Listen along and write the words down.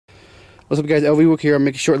What's up guys, LV Wook here. I'm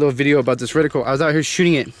making a short little video about this reticle. I was out here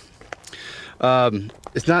shooting it.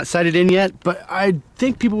 It's not sighted in yet, but I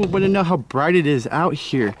think people want to know how bright it is out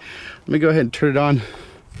here. Let me go ahead and turn it on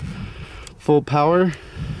full power.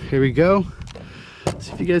 Here we go. Let's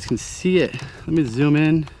see if you guys can see it. Let me zoom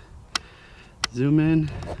in. Maybe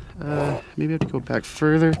I have to go back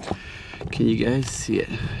further. Can you guys see it?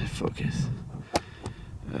 Focus.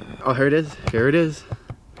 Oh, here it is. Here it is.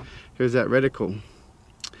 Here's that reticle.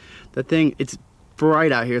 That thing, it's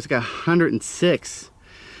bright out here. It's got 106.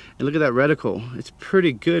 And look at that reticle. It's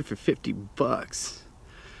pretty good for 50 bucks.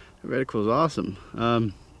 The reticle is awesome.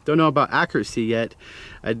 Don't know about accuracy yet.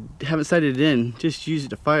 I haven't sighted it in. Just used it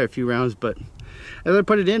to fire a few rounds, but as I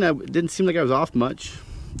put it in, it didn't seem like I was off much.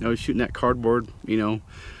 I was shooting that cardboard, you know,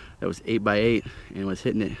 that was 8x8, and was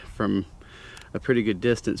hitting it from a pretty good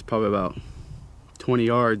distance, probably about 20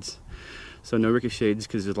 yards. So no ricochet, just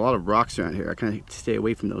because there's a lot of rocks around here. I kind of stay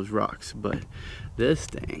away from those rocks. But this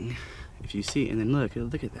thing, if you see, and then look at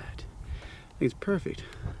that. I think it's perfect.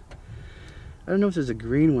 I don't know if there's a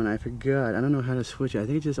green one. I forgot. I don't know how to switch it. I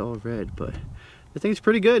think it's just all red. But the thing's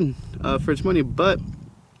pretty good for its money. But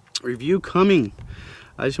review coming.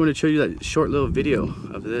 I just want to show you that short little video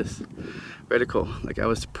of this reticle. Like, I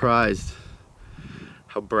was surprised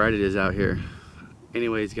how bright it is out here.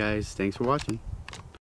 Anyways, guys, thanks for watching.